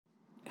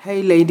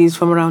Hey ladies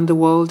from around the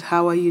world,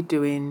 how are you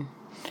doing?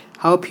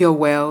 I hope you're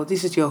well.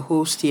 This is your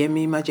host,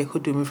 Yemi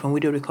Majekodumi from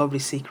Widow Recovery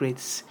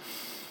Secrets.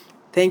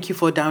 Thank you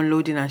for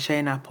downloading and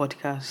sharing our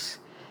podcast.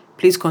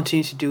 Please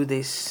continue to do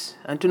this.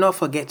 And do not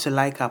forget to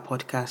like our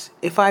podcast.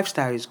 A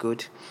 5-star is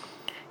good.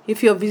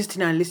 If you're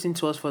visiting and listening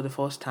to us for the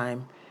first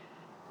time,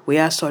 we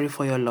are sorry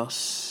for your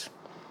loss.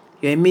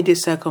 Your immediate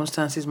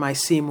circumstances might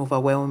seem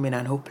overwhelming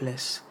and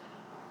hopeless,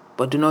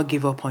 but do not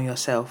give up on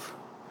yourself.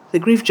 The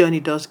grief journey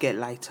does get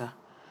lighter.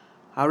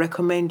 I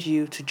recommend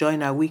you to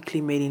join our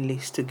weekly mailing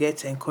list to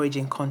get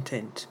encouraging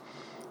content,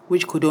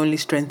 which could only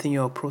strengthen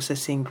your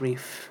processing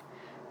grief.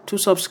 To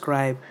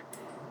subscribe,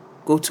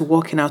 go to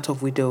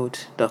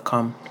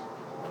walkingoutofwidowed.com.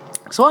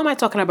 So what am I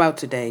talking about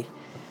today?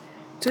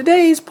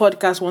 Today is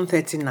podcast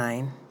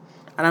 139,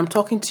 and I'm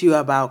talking to you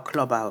about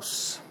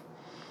Clubhouse.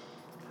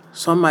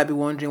 Some might be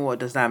wondering, what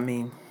does that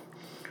mean?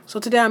 So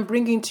today I'm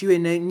bringing to you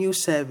a new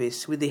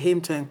service with the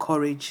aim to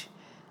encourage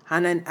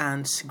and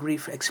enhance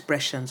grief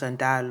expressions and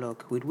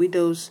dialogue with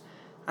widows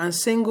and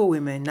single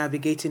women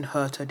navigating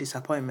hurt or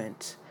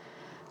disappointment.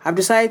 I've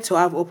decided to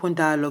have open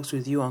dialogues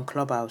with you on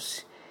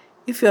Clubhouse.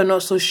 If you're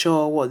not so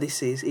sure what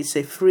this is, it's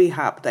a free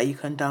app that you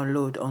can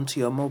download onto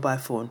your mobile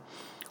phone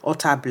or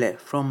tablet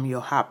from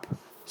your app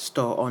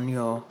store on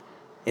your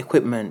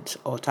equipment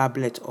or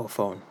tablet or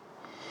phone.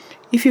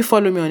 If you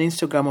follow me on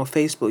Instagram or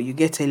Facebook, you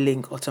get a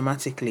link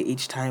automatically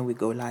each time we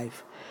go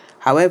live.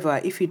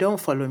 However, if you don't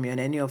follow me on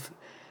any of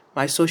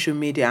my social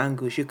media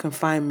angles, you can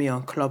find me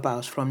on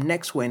Clubhouse from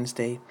next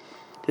Wednesday,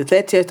 the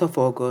 30th of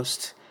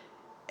August,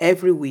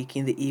 every week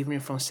in the evening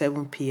from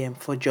 7 p.m.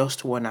 for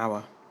just 1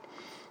 hour.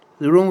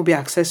 The room will be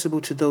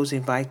accessible to those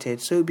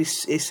invited, so it will be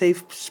a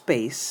safe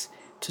space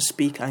to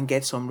speak and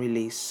get some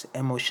release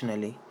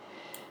emotionally.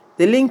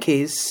 The link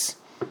is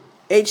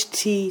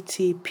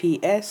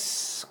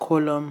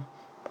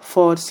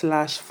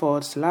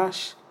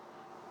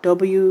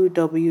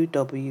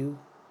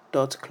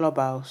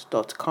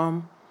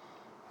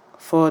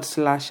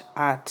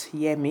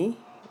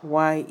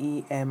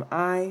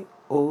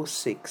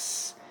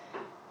YEMI06.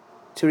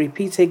 To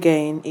repeat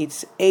again,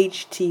 it's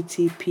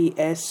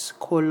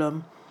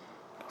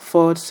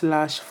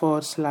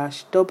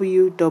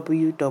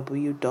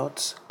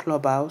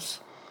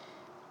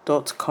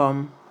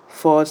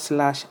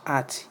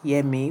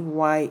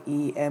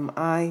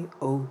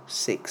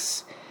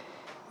YEMI06.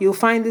 You'll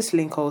find this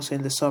link also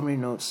in the summary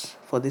notes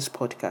for this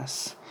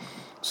podcast.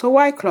 So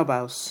why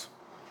Clubhouse?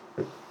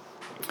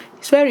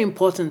 It's very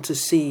important to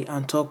see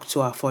and talk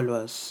to our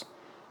followers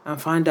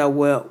and find out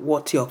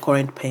what your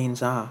current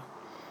pains are.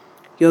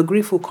 Your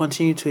grief will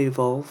continue to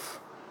evolve,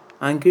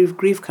 and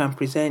grief can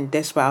present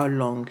despite how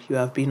long you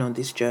have been on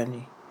this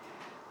journey.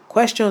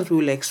 Questions we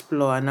will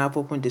explore and have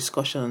open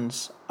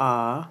discussions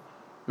are: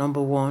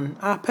 number one,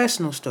 our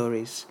personal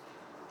stories,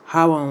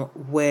 how and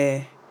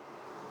where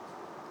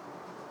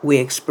we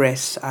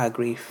express our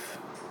grief.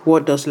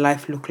 What does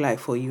life look like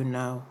for you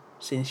now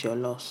since your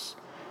loss?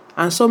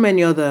 And so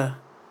many other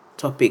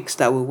topics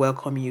that we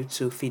welcome you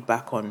to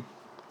feedback on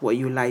what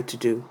you like to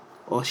do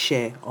or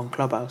share on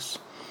Clubhouse.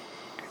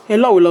 A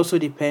lot will also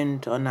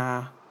depend on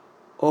our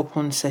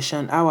open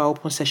sessions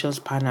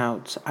pan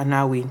out and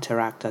how we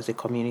interact as a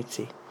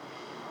community.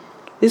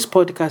 This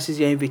podcast is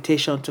your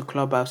invitation to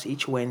Clubhouse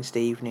each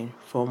Wednesday evening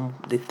from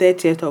the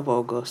 30th of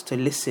August to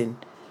listen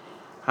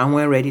and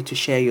when ready to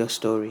share your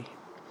story.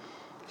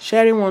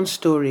 Sharing one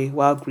story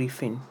while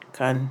grieving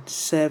can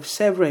serve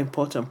several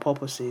important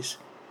purposes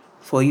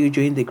for you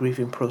during the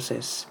grieving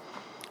process.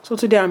 So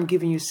today I'm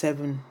giving you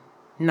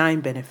 9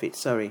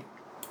 benefits.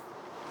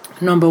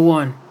 Number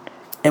 1,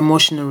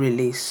 emotional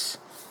release.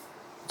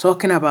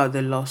 Talking about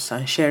the loss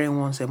and sharing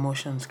one's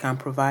emotions can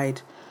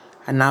provide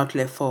an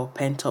outlet for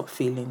pent-up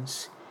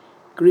feelings.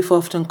 Grief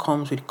often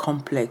comes with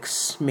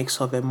complex mix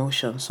of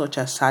emotions such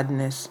as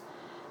sadness,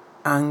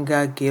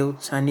 anger,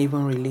 guilt, and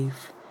even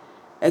relief.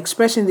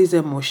 Expressing these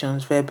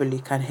emotions verbally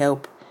can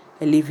help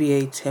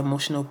alleviate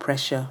emotional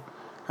pressure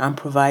and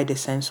provide a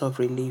sense of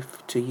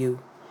relief to you.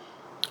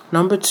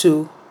 Number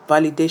 2,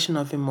 validation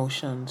of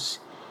emotions.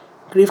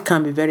 Grief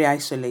can be very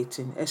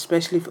isolating,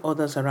 especially if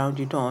others around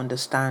you don't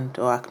understand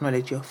or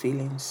acknowledge your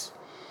feelings.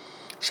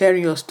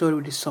 Sharing your story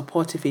with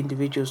supportive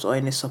individuals or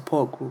in a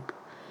support group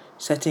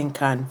setting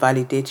can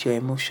validate your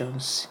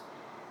emotions.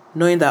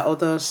 Knowing that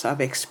others have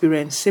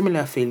experienced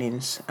similar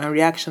feelings and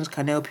reactions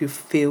can help you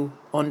feel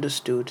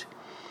understood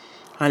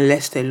and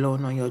less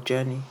alone on your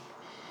journey.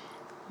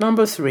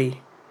 Number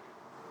 3,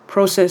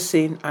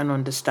 processing and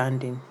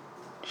understanding.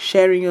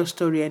 Sharing your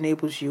story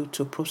enables you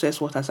to process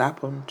what has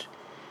happened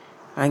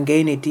and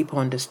gain a deeper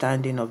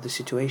understanding of the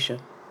situation.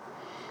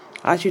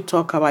 As you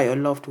talk about your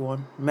loved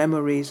one,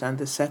 memories, and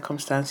the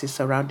circumstances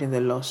surrounding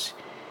the loss,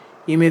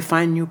 you may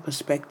find new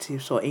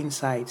perspectives or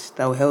insights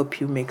that will help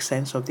you make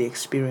sense of the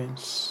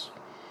experience.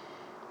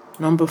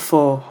 Number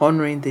 4,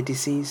 honoring the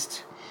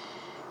deceased.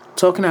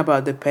 Talking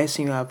about the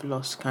person you have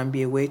lost can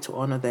be a way to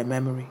honor their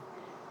memory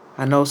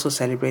and also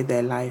celebrate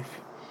their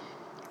life.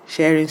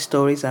 Sharing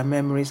stories and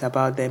memories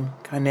about them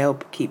can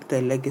help keep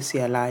their legacy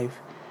alive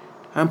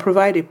and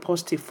provide a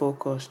positive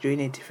focus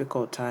during a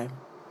difficult time.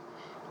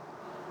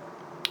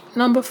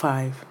 Number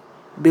 5,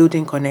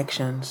 building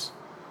connections.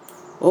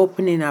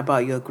 Opening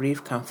about your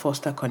grief can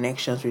foster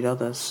connections with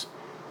others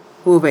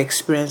who have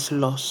experienced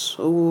loss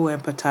or who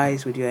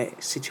empathize with your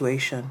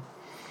situation.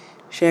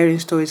 Sharing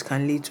stories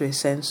can lead to a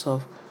sense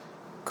of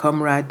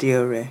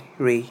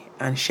camaraderie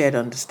and shared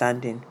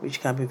understanding,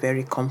 which can be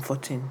very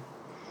comforting.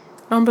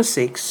 Number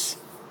 6,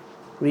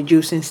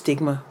 reducing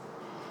stigma.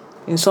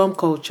 In some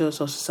cultures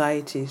or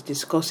societies,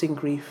 discussing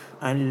grief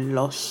and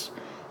loss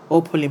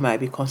openly might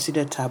be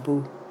considered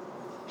taboo.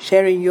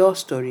 Sharing your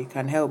story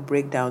can help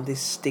break down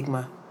this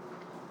stigma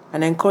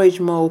and encourage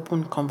more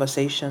open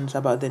conversations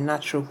about the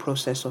natural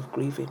process of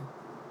grieving.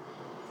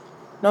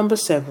 Number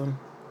 7,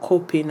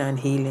 coping and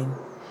healing.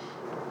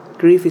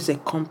 Grief is a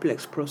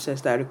complex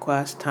process that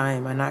requires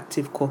time and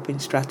active coping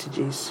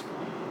strategies.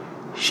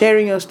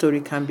 Sharing your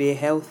story can be a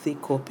healthy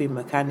coping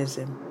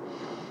mechanism.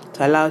 It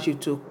allows you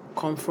to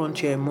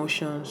confront your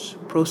emotions,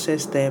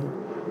 process them,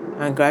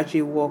 and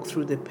gradually walk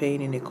through the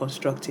pain in a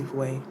constructive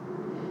way.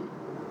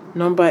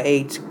 Number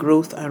 8,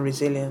 growth and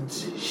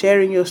resilience.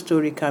 Sharing your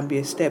story can be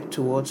a step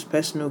towards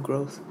personal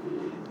growth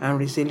and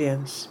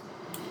resilience.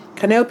 It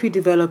can help you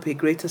develop a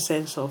greater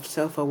sense of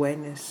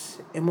self-awareness,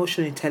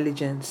 emotional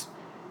intelligence,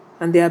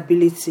 and the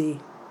ability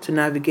to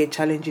navigate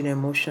challenging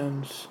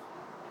emotions.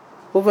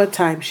 Over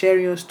time,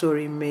 sharing your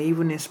story may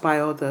even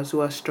inspire others who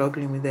are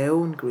struggling with their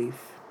own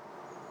grief.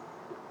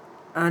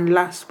 And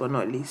last but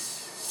not least,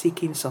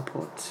 seeking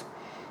support.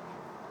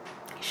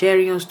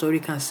 Sharing your story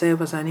can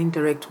serve as an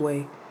indirect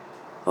way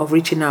of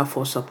reaching out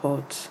for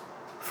support.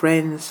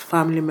 Friends,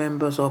 family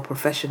members, or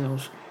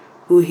professionals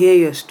who hear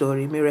your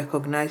story may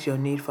recognize your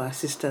need for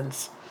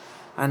assistance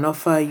and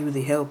offer you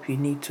the help you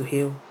need to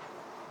heal.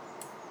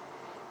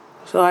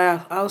 So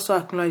I also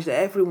acknowledge that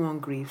everyone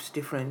grieves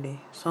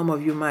differently. Some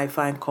of you might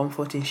find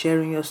comfort in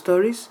sharing your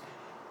stories,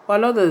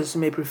 while others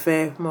may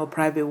prefer more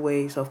private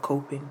ways of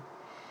coping.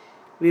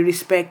 We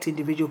respect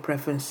individual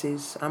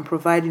preferences and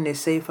providing a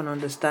safe and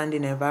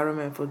understanding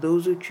environment for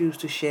those who choose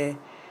to share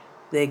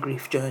their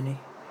grief journey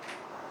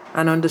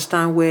and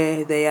understand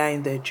where they are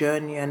in their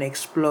journey and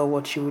explore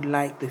what you would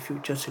like the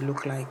future to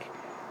look like.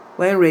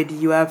 When ready,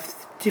 you have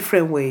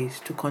different ways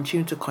to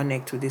continue to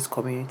connect with this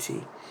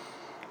community.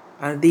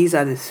 And these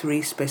are the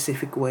 3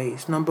 specific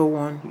ways. Number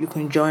 1, you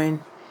can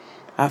join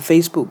our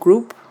Facebook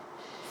group.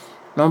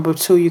 Number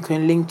 2, you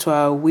can link to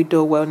our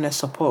Widow Wellness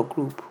Support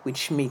Group,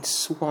 which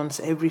meets once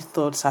every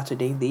 3rd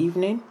Saturday in the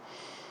evening.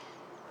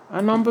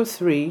 And number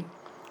 3,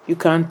 you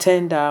can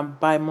attend our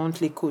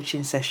bi-monthly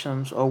coaching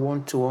sessions or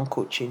one-to-one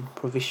coaching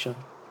provision.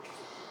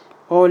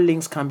 All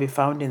links can be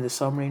found in the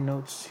summary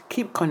notes.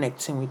 Keep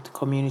connecting with the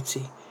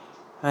community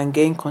and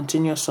gain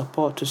continuous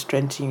support to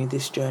strengthen you in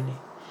this journey.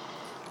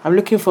 I'm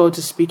looking forward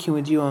to speaking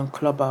with you on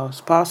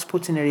Clubhouse. Perhaps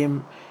putting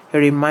a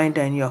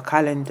reminder in your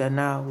calendar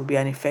now will be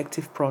an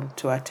effective prompt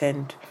to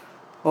attend.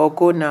 Or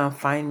go now and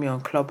find me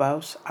on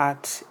Clubhouse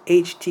at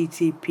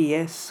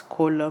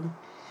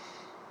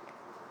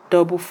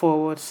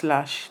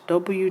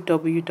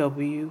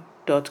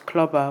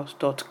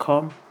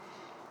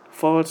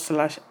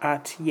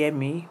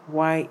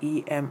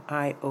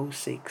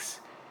YEMI06.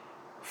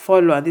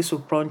 Follow and this will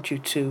prompt you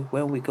to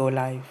when we go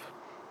live.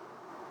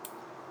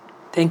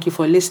 Thank you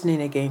for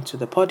listening again to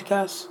the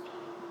podcast.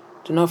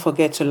 Do not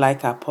forget to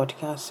like our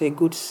podcast.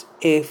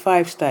 A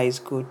 5-star is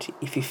good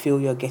if you feel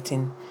you're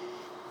getting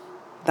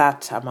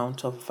that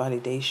amount of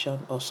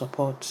validation or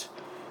support.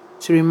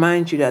 To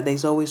remind you that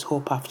there's always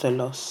hope after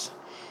loss.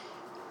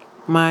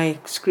 My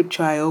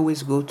scripture I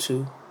always go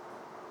to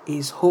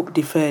is hope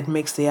deferred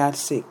makes the heart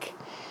sick,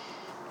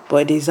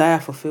 but a desire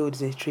fulfilled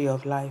is a tree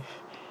of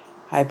life.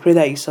 I pray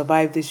that you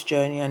survive this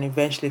journey and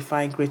eventually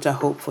find greater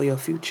hope for your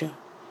future.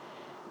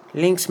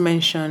 Links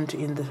mentioned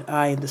in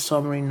the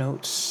summary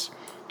notes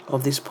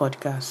of this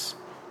podcast.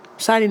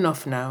 Signing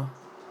off now.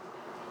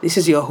 This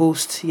is your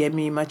host,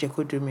 Yemi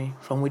Majekodumi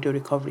from Widow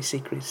Recovery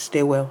Secrets.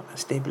 Stay well and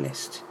stay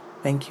blessed.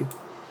 Thank you.